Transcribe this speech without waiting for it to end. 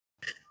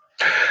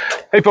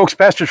Hey folks,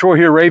 Pastor Troy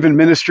here, Raven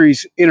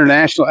Ministries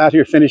International, out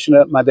here finishing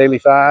up my daily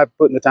 5,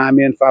 putting the time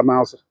in 5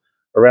 miles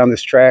around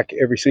this track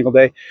every single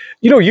day.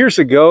 Years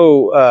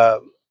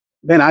ago,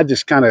 man, I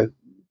just kind of,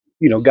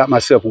 got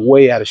myself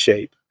way out of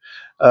shape.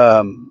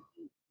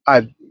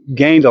 I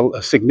gained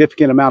a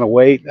significant amount of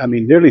weight. I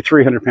mean, nearly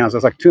 300 pounds. I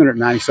was like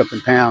 290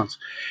 something pounds,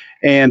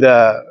 and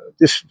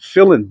just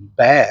feeling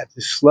bad,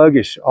 just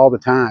sluggish all the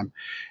time.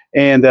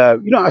 And, I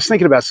was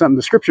thinking about something.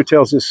 The scripture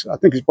tells us, I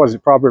think it's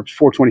Proverbs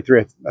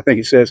 4:23. I think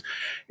it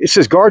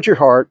says, guard your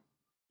heart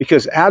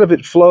because out of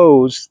it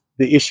flows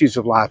the issues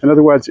of life. In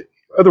other words,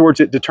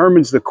 it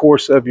determines the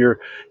course of your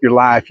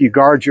life. You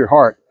guard your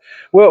heart.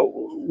 Well,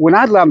 when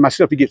I allowed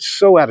myself to get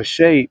so out of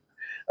shape,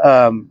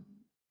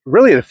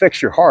 really it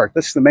affects your heart.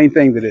 That's the main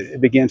thing that it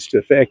begins to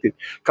affect. It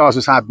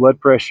causes high blood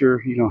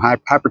pressure,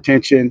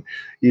 hypertension,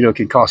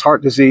 can cause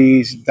heart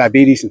disease,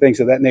 diabetes, and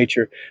things of that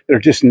nature that are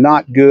just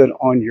not good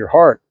on your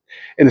heart.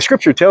 And the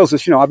scripture tells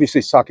us, obviously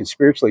it's talking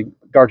spiritually,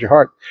 guard your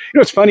heart.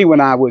 It's funny when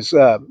I was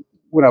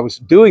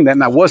doing that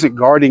and I wasn't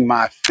guarding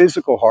my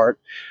physical heart,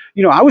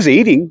 I was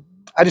eating,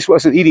 I just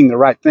wasn't eating the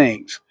right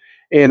things.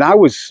 And I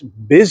was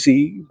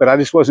busy, but I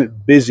just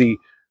wasn't busy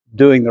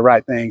doing the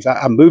right things.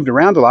 I moved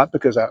around a lot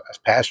because I was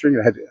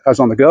pastoring, I was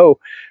on the go,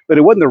 but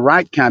it wasn't the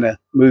right kind of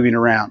moving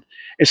around.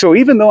 And so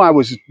even though I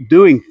was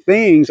doing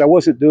things, I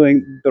wasn't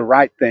doing the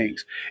right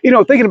things.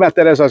 Thinking about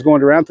that as I was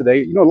going around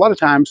today, a lot of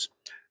times,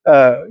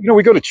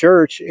 we go to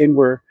church and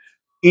we're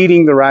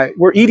eating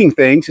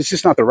things. It's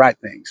just not the right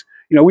things.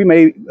 We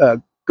may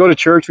go to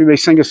church, we may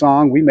sing a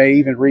song, we may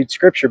even read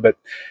scripture, but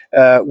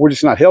we're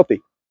just not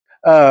healthy.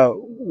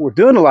 We're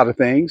doing a lot of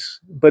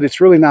things, but it's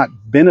really not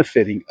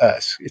benefiting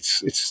us.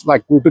 It's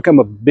like we become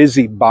a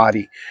busy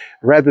body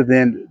rather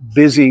than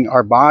busying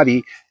our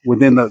body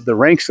within the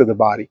ranks of the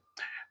body.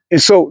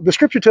 And so the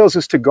scripture tells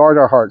us to guard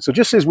our heart. So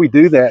just as we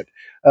do that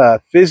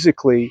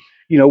physically,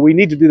 we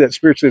need to do that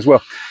spiritually as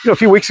well. A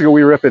few weeks ago,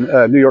 we were up in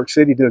New York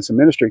City doing some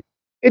ministry.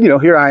 And,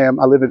 here I am.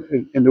 I live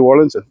in New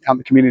Orleans, out in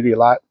the community a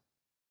lot.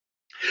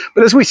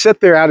 But as we sit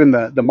there out in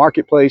the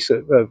marketplace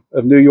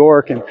of New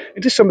York and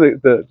just some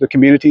of the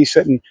community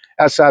sitting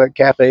outside a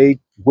cafe,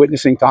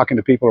 witnessing, talking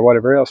to people or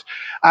whatever else,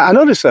 I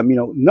noticed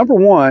something. Number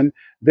one,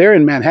 there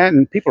in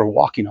Manhattan, people are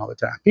walking all the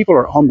time. People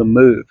are on the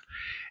move.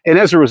 And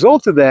as a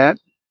result of that,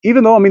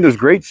 even though, there's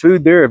great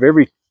food there of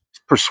every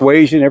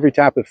persuasion, every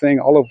type of thing,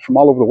 from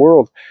all over the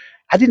world,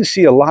 I didn't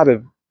see a lot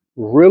of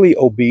really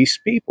obese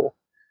people.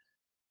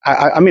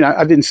 I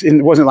didn't.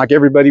 It wasn't like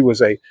everybody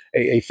was a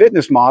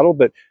fitness model,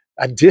 but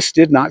I just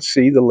did not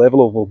see the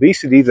level of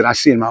obesity that I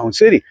see in my own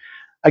city.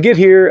 I get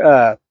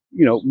here,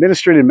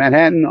 ministering in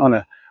Manhattan on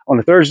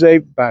a Thursday.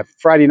 By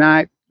Friday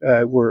night,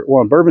 we're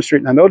on Bourbon Street,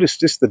 and I noticed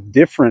just the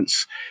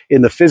difference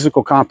in the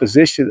physical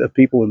composition of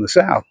people in the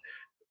South.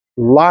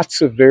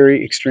 Lots of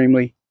very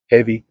extremely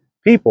heavy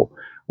people.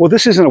 Well,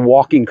 this isn't a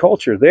walking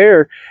culture.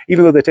 There,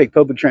 even though they take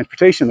public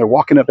transportation, they're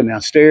walking up and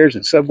down stairs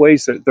and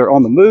subways. They're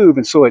on the move,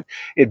 and so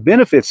it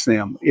benefits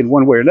them in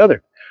one way or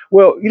another.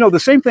 Well, the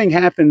same thing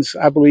happens,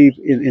 I believe,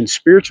 in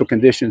spiritual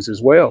conditions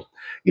as well.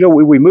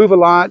 We move a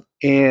lot,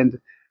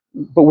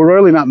 but we're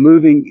really not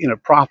moving in a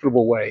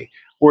profitable way.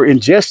 We're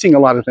ingesting a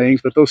lot of things,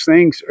 but those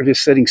things are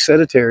just sitting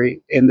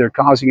sedentary, and they're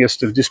causing us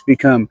to just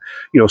become,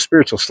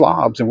 spiritual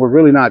slobs, and we're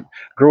really not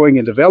growing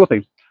and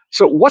developing.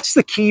 So what's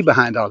the key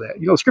behind all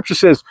that? Scripture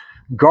says,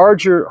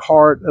 guard your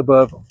heart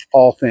above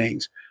all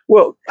things.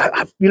 Well,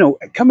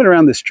 coming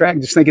around this track,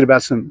 just thinking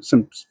about some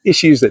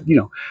issues that,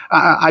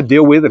 I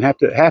deal with and have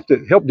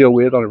to help deal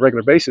with on a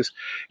regular basis.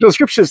 The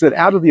scripture says that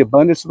out of the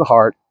abundance of the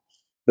heart,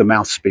 the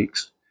mouth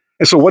speaks.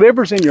 And so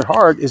whatever's in your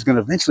heart is going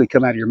to eventually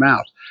come out of your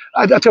mouth.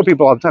 I tell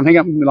people all the time, hang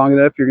out with me long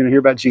enough, you're going to hear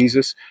about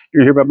Jesus. You're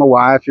going to hear about my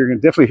wife. You're going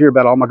to definitely hear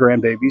about all my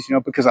grandbabies,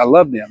 because I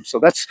love them. So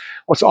that's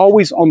what's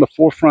always on the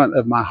forefront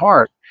of my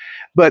heart.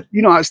 But,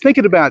 I was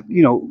thinking about,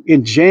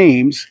 in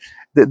James,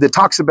 that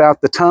talks about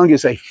the tongue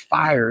is a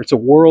fire. It's a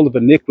world of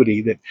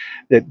iniquity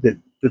that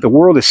the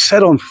world is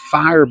set on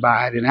fire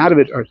by it. And out of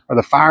it are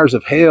the fires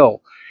of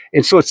hell.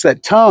 And so it's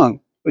that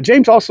tongue. But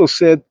James also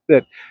said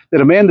that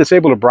a man that's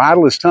able to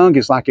bridle his tongue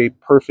is like a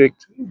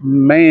perfect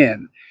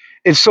man.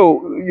 And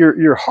so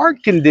your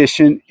heart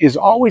condition is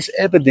always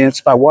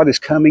evidenced by what is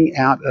coming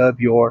out of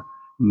your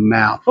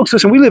mouth. Folks,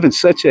 listen, we live in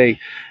such a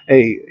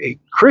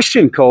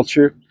Christian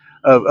culture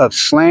of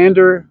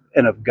slander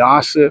and of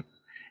gossip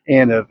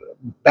and of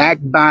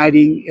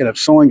backbiting and of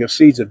sowing of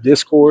seeds of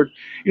discord.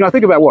 I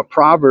think about what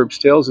Proverbs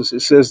tells us.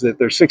 It says that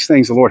there's 6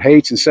 things the Lord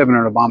hates and 7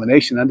 are an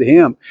abomination unto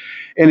him.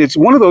 And it's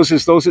one of those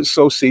is those that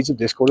sow seeds of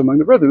discord among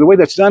the brethren. The way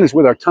that's done is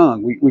with our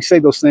tongue. We say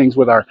those things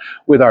with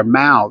our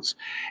mouths.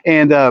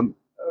 And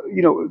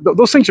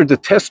those things are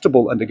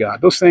detestable unto God.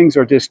 Those things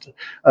are just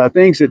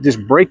things that just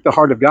break the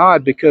heart of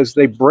God because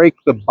they break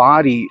the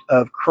body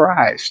of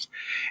Christ.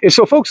 And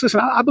so, folks,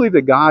 listen, I believe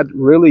that God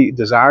really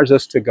desires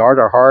us to guard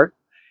our heart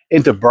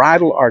and to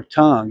bridle our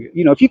tongue.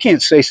 If you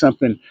can't say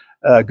something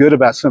good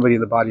about somebody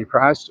in the body of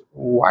Christ,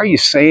 why are you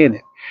saying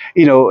it?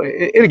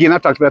 And again,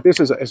 I've talked about this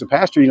as a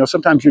pastor.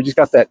 Sometimes you just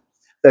got that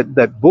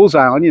that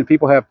bullseye on you, and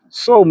people have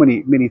so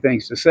many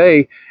things to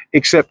say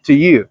except to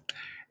you.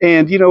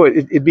 And you know,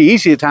 it'd be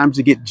easy at times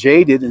to get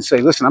jaded and say,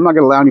 listen, I'm not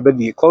going to allow anybody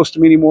to get close to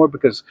me anymore,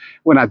 because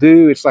when I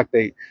do, it's like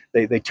they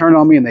turn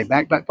on me and they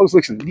back. Folks,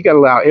 listen, you got to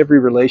allow every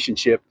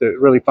relationship to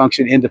really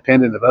function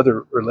independent of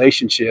other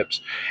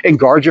relationships, and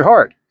guard your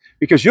heart,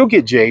 because you'll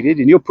get jaded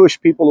and you'll push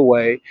people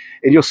away,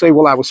 and you'll say,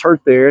 well, I was hurt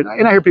there.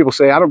 And I hear people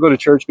say, I don't go to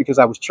church because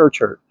I was church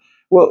hurt.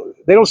 Well,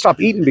 they don't stop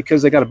eating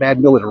because they got a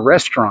bad meal at a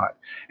restaurant.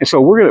 And so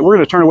we're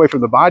gonna turn away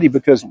from the body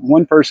because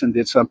one person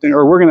did something,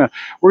 or we're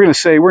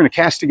gonna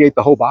castigate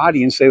the whole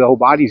body and say the whole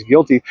body is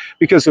guilty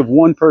because of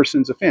one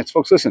person's offense.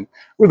 Folks, listen,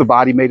 we're the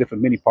body made up of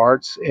many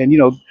parts, and you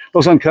know,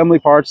 those uncomely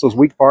parts, those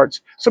weak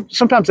parts,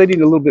 sometimes they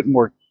need a little bit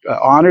more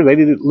honor, they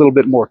need a little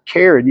bit more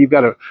care, and you've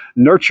got to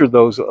nurture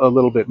those a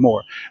little bit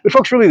more. But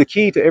folks, really the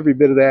key to every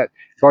bit of that,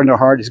 guarding our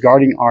heart, is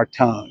guarding our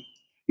tongue.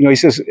 You know, he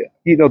says,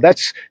 you know,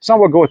 it's not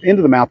what goeth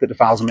into the mouth that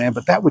defiles a man,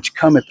 but that which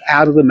cometh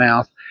out of the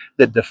mouth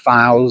that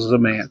defiles a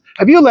man.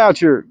 Have you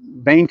allowed your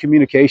vain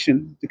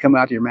communication to come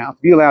out of your mouth?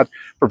 Have you allowed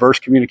perverse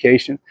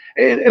communication?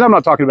 And I'm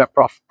not talking about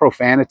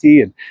profanity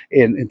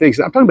and things.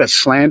 I'm talking about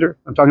slander.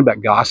 I'm talking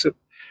about gossip.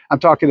 I'm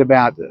talking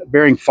about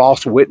bearing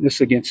false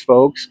witness against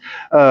folks.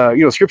 You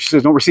know, Scripture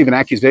says don't receive an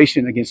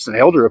accusation against an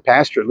elder, a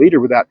pastor, a leader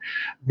without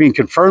being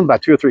confirmed by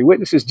 2 or 3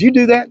 witnesses. Do you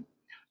do that?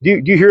 Do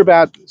you hear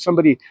about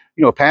somebody,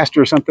 you know, a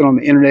pastor or something on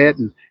the internet,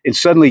 and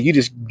suddenly you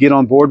just get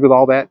on board with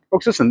all that?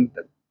 Folks, listen,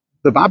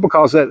 the Bible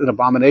calls that an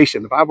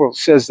abomination. The Bible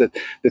says that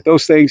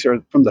those things are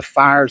from the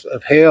fires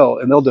of hell,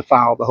 and they'll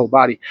defile the whole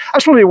body. I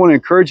just really want to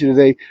encourage you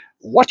today,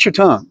 watch your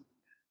tongue,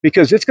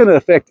 because it's going to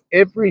affect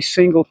every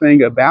single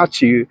thing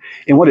about you.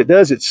 And what it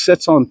does, it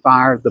sets on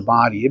fire the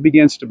body. It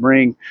begins to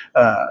bring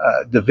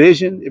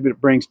division. It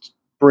brings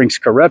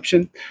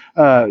corruption.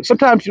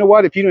 Sometimes, you know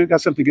what, if you don't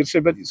got something good to say,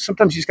 but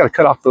sometimes you just got to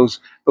cut off those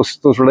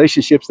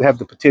relationships that have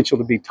the potential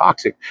to be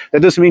toxic.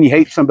 That doesn't mean you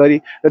hate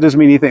somebody. That doesn't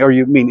mean anything, or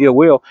you mean ill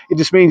will. It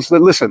just means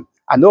that, listen,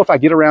 I know if I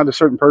get around a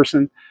certain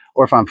person,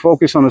 or if I'm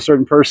focused on a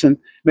certain person,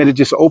 man, it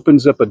just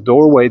opens up a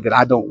doorway that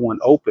I don't want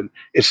open.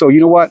 And so, you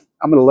know what?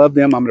 I'm going to love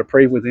them. I'm going to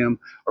pray with them,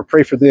 or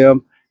pray for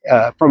them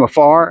from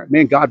afar.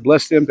 Man, God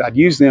bless them. God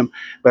use them.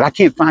 But I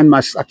can't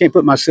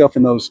put myself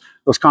in those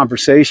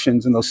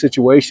conversations and those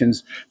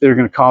situations that are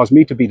going to cause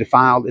me to be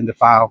defiled and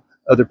defile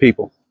other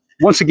people.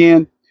 Once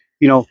again,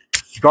 you know,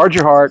 guard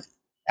your heart.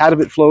 Out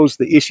of it flows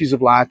the issues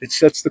of life. It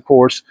sets the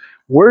course.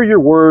 Where are your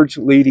words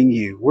leading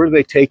you? Where are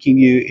they taking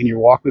you in your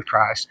walk with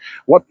Christ?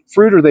 What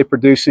fruit are they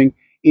producing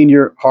in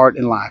your heart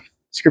and life?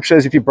 Scripture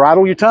says if you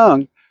bridle your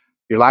tongue,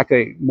 you're like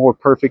a more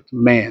perfect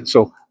man.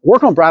 So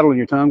work on bridling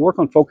your tongue. Work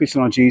on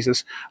focusing on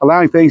Jesus,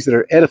 allowing things that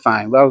are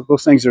edifying, allow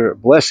those things that are a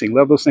blessing,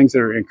 love those things that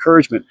are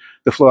encouragement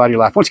to flow out of your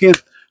life. Once again,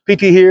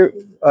 PT here,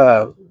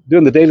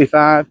 doing the Daily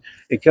 5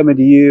 and coming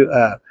to you,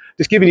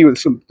 just giving you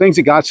some things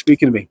that God's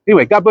speaking to me.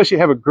 Anyway, God bless you.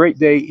 Have a great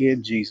day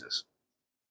in Jesus.